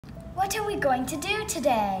What are we going to do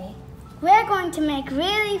today? We're going to make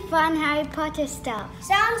really fun Harry Potter stuff.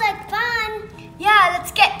 Sounds like fun. Yeah,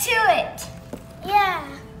 let's get to it. Yeah.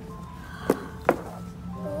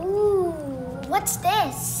 Ooh, what's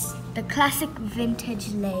this? The classic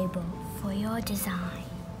vintage label for your design.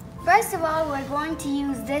 First of all, we're going to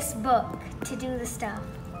use this book to do the stuff.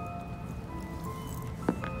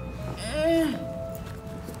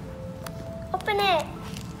 Open it.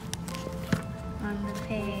 On the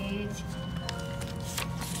page.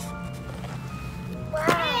 Wow.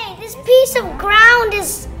 Hey, this piece of ground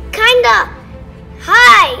is kinda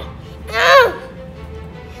high.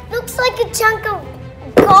 Looks like a chunk of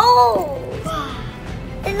gold.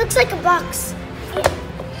 It looks like a box.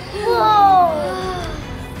 Whoa.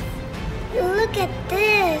 Look at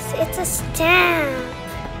this. It's a stamp.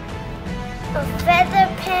 A feather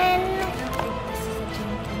pen.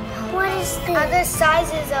 What is this? Other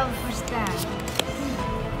sizes of stamp.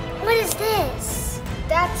 What is this?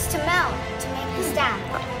 That's to melt to make the stamp.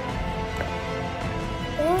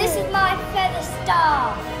 Ooh. This is my feather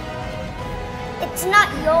star. It's not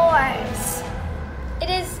yours. It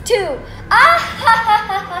is too. Ah ha ha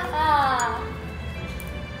ha ha ha.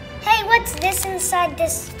 Hey, what's this inside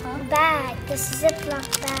this bag? This Ziploc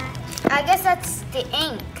bag. I guess that's the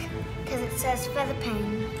ink, because it says feather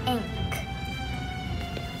pen ink.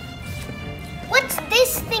 What's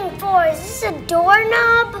this thing for? Is this a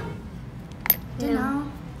doorknob? No.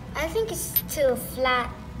 I think it's to flat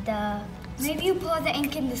the... Maybe you pour the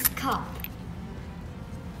ink in this cup.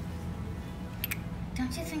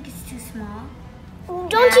 Don't you think it's too small?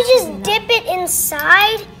 Don't you just dip it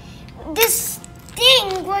inside? This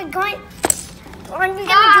thing, we're going to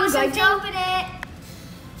do something. To open it.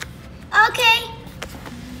 Okay.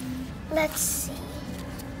 Let's see.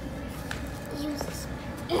 Use this.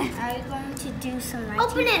 Are you going to do some writing?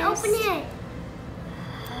 Open it, first? open it.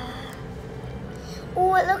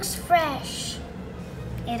 Oh, it looks fresh.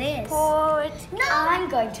 It is. Pour it. No. I'm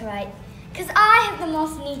going to write, because I have the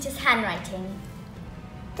most neatest handwriting.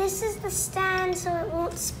 This is the stand so it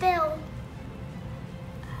won't spill.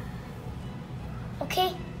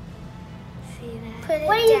 Okay. See that? Put it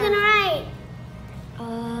what are you going to write?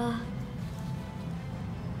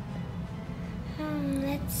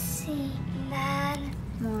 Let's see. Man.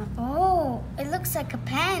 Oh, it looks like a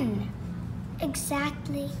pen.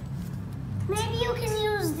 Exactly. Maybe you can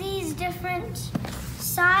use these different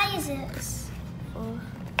sizes. Oh.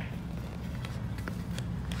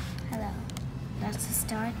 Hello. That's a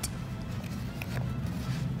start.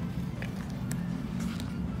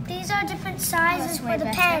 These are different sizes That's way for the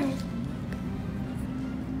better. pen.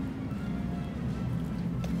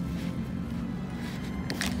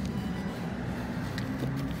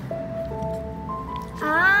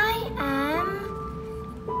 I am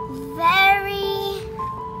very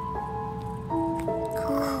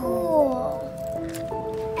cool!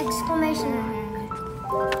 Exclamation mark.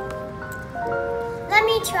 Let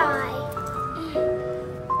me try.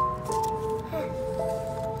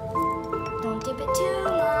 Don't dip it too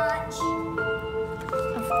much.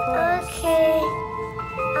 Of course. Okay,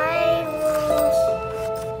 I will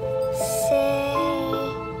say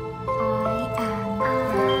I am.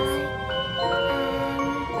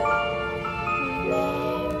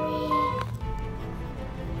 very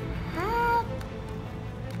happy.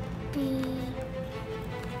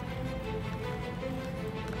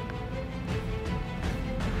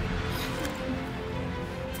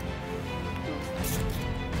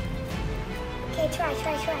 Okay, try.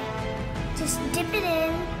 Just dip it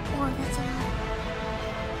in. Oh, that's a lot.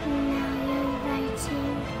 Now you're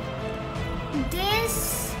writing.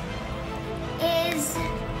 This is a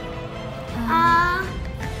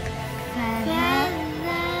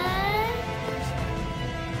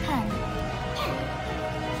feather Pen.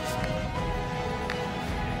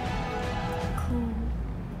 Cool.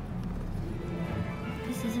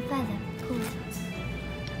 This is a feather. Cool.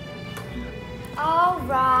 All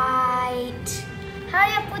right.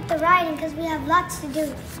 Hurry up with the writing because we have lots to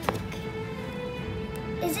do.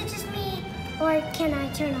 Is it just me or can I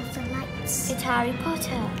turn off the lights? It's Harry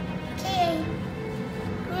Potter. Okay.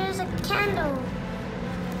 Here's a candle.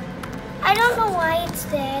 I don't know why it's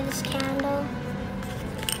there, this candle.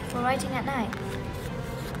 We're writing at night.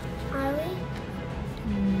 Are we?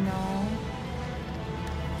 No.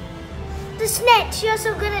 The snitch, you're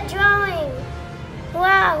so good at drawing.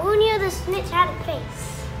 Wow, who knew the snitch had a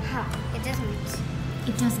face? Huh. It doesn't.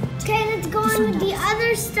 It doesn't. Okay, let's go on with the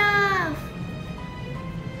other stuff.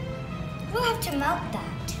 We'll have to melt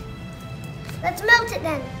that. Let's melt it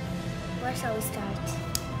then. Where shall we start?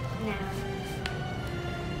 Now.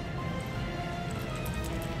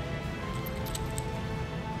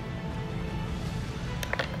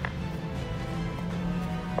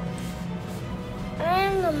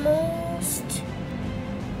 the most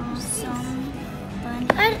awesome bunny.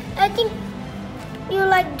 I think you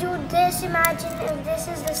like do this. Imagine if this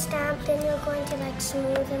is the stamp, then you're going to like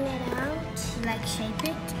smoothen it out. Like shape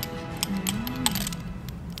it.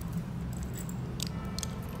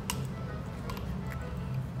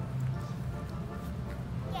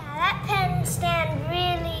 Yeah, that pen stand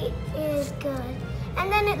really is good. And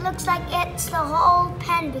then it looks like it's the whole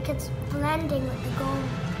pen because it's blending with the gold.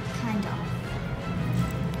 Kind of.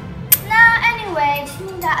 Now, anyway, just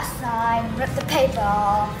move that aside. Rip the paper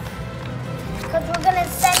off. Because we're going to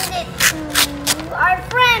send it to our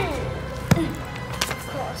friend. Of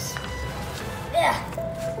course. Yeah.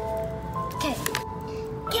 Okay.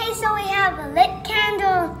 Okay, so we have a lit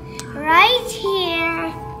candle right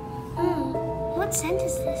here. What scent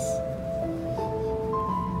is this?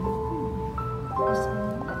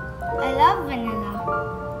 I love vanilla.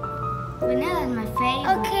 Vanilla is my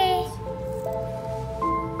favorite. Okay.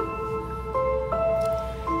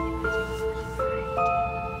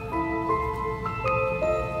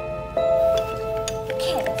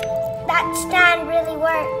 Okay, that stand really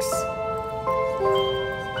works.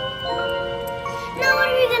 Now what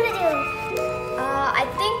are we gonna do? I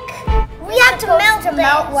think We have to melt this.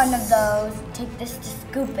 one of those. Take this to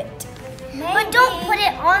scoop it. But don't put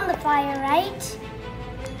it on the fire, right?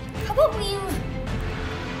 How about we use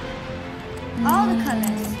all the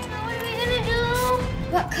colors? Now what are we gonna do?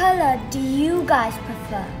 What color do you guys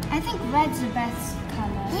prefer? I think red's the best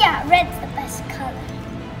color. Yeah, red's the best color.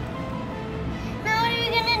 Now what are we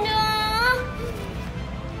gonna do?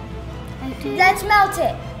 Let's melt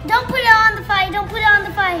it. Don't put it on the fire. Don't put it on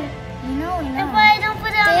the fire. You know. Don't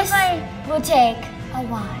put it on the fire. This will take a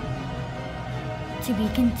while to be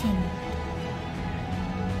continued.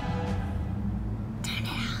 Turn it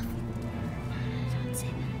off. Don't say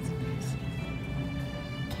that.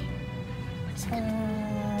 Okay. What's it gonna be?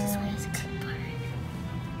 This way is deeper.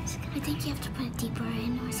 I think you have to put it deeper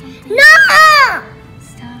in or something. No!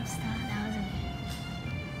 Stop.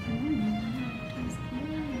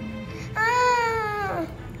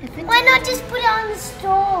 That was Why not just put it on the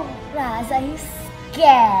stove? Raz, are you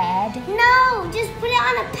scared? No, just put it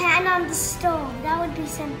on a pan on the stove. That would be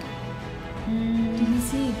simple. Do you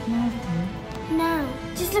see it melting? No.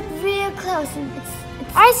 Just look real close.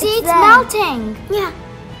 I see it's melting. Yeah.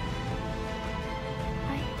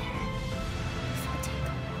 Right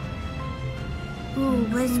there. Ooh,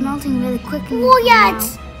 but it's melting really quickly. Oh yeah,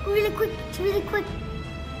 it's really quick. It's really quick.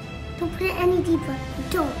 Don't put it any deeper.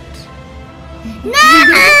 Don't. No!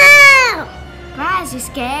 Raz, you're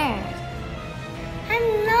scared.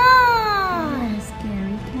 I'm not. You're a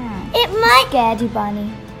scary cat. It might. Scaredy bunny.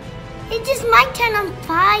 It just might turn on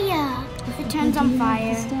fire. If it turns on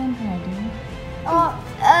fire. Stand ready. Oh,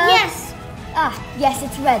 Yes. yes,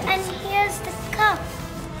 it's ready. And here's the cup.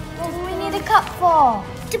 What do we need a cup for?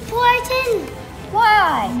 To pour it in.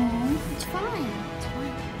 Why? No. It's fine.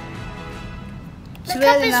 It's The really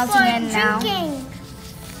cup is melting for in now. drinking.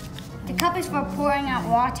 The cup is for pouring out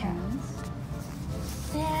water.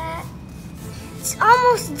 Yeah. It's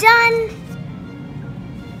almost done.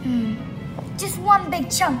 Just one big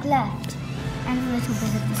chunk left. And a little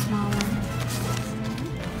bit of the small one.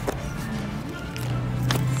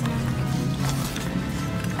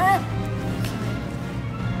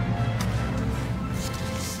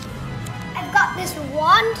 I've got this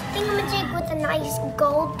wand thingamajig with a nice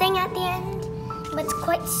gold thing at the end. But it's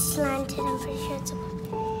quite slanted. I'm pretty sure it's supposed to be.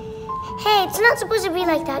 Hey, it's not supposed to be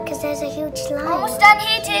like that because there's a huge line. Almost done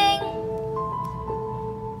heating.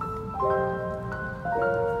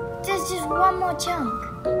 There's just one more chunk.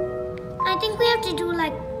 I think we have to do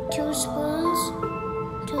like 2 spoons.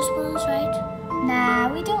 2 spoons, right? Nah,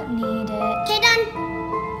 we don't need it. Okay, done.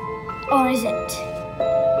 Or is it?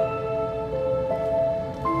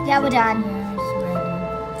 Yeah, we're done.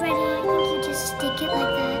 Ready? I think you just stick it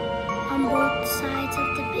like that on both sides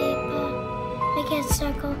of the paper. Make it a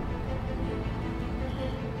circle.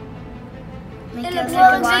 Make It it a looks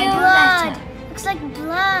little like wider. blood. Looks like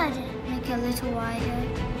blood. Make it a little wider.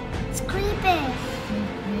 It's creepy.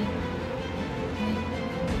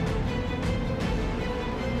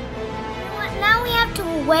 Now we have to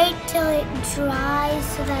wait till it dries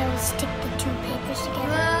so that it'll stick the 2 papers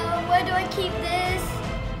together. Where do I keep this?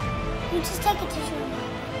 You just take a tissue and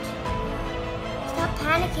wipe it. Stop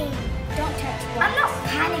panicking. Don't touch wax. I'm not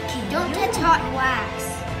panicking. Don't touch hot wax.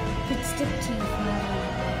 Could stick to you for a little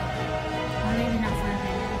bit. Or maybe not for a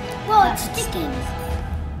minute. Whoa, it's sticking.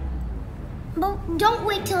 But don't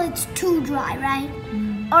wait till it's too dry, right?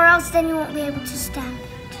 Or else then you won't be able to stamp it.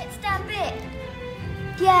 Let's stamp it.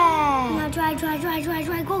 Yeah. Now dry. Go. I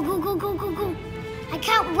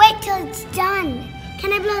can't wait till it's done.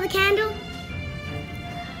 Can I blow the candle?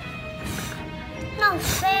 No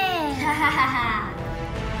fair.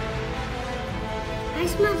 I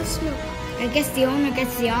smell the smoke. I guess the owner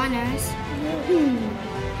gets the honors.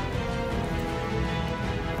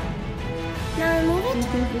 Now remove it?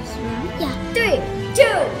 Yeah. 3, 2,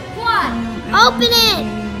 1. Open it!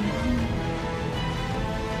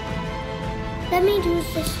 Let me do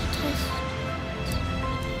this test.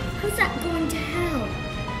 How's that going to help?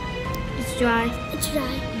 It's dry. It's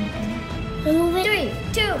dry. Remove it. 3,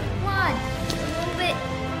 2, 1. Remove it.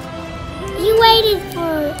 You waited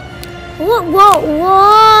for... Whoa, whoa,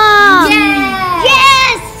 whoa! Yes!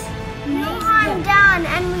 Yes! No harm done,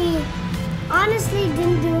 and we honestly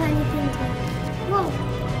didn't do anything to it. Whoa.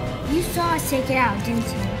 You saw us take it out, didn't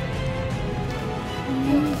you?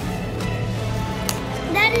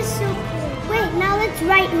 That is so cool. Wait, now let's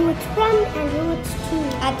write who it's from and who it's to.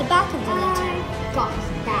 At the back of the letter. Got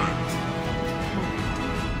that.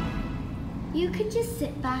 You could just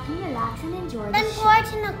sit back and relax and enjoy the Then show. pour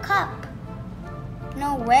it in a cup.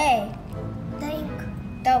 No way. The ink.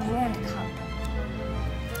 They'll ruin the cup.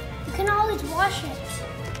 You can always wash it.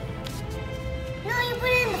 No, you put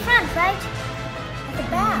it in the front, right? At the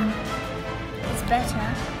back. It's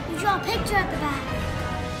better. You draw a picture at the back.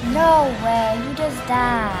 No way. Who does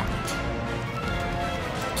that?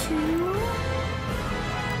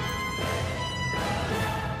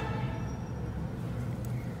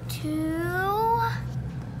 2.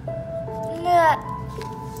 Look.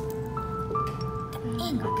 The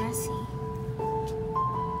ink got messy.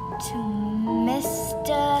 To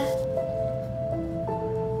Mr.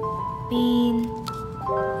 Bean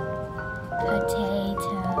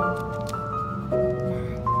Potato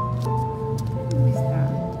Man. Who is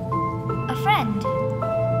that? A friend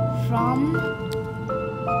from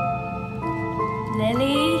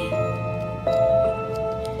Lily,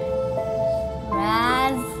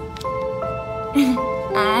 Raz,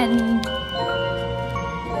 and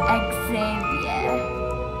Xavier.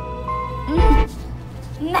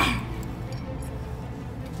 Nah.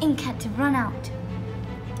 Ink had to run out.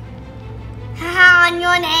 Haha, on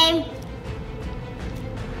your name.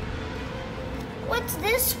 What's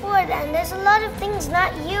this for then? There's a lot of things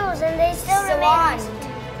not used and they still remain.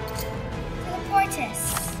 For the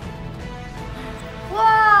tortoise.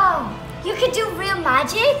 Whoa! You could do real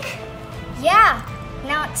magic? Yeah,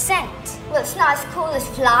 now it's sent. Well, it's not as cool as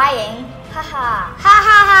flying. Haha. Ha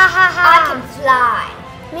ha ha ha ha. I can fly.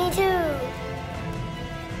 Me too.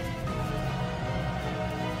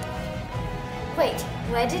 Wait,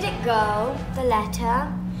 where did it go? The letter?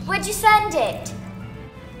 Where'd you send it?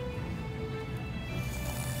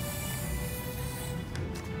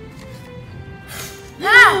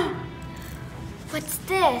 Ah! What's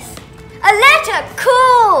this? A letter!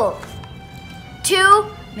 Cool! To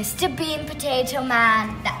Mr. Bean Potato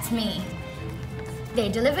Man. That's me. They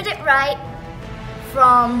delivered it right.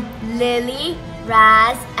 From Lily,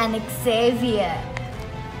 Raz, and Xavier.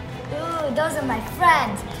 Ooh, those are my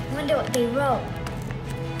friends. I wonder what they wrote.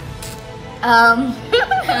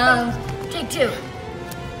 Take 2.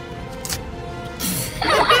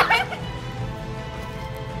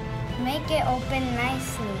 Make it open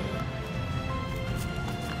nicely.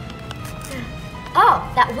 Oh,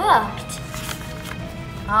 that worked.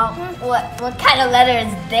 Oh, what kind of letter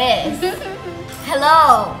is this?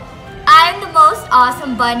 Hello. I'm the most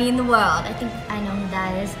awesome bunny in the world. I think I know who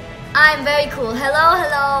that is. I'm very cool. Hello,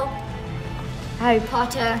 hello. Harry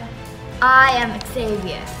Potter. I am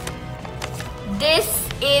Xavier. This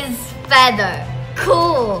is Feather.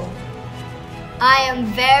 Cool. I am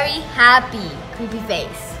very happy. Creepy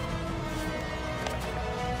face.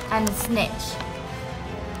 And Snitch.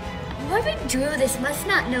 Whoever drew this must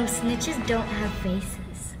not know snitches don't have faces.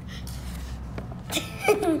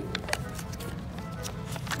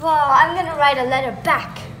 Well, I'm gonna write a letter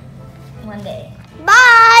back one day.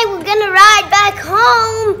 Bye! We're gonna ride back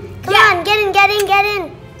home. Come on, get in, get in, get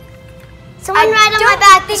in. Someone ride on my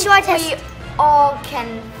back, the shortest. We all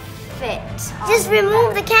can fit. Just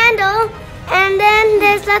remove the candle, and then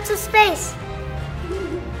there's lots of space.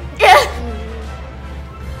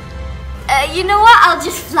 You know what? I'll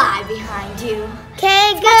just fly behind you.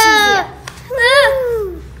 Okay, Much go. easier.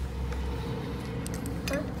 Woo.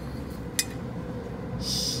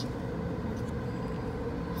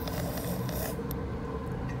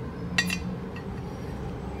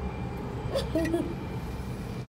 Huh?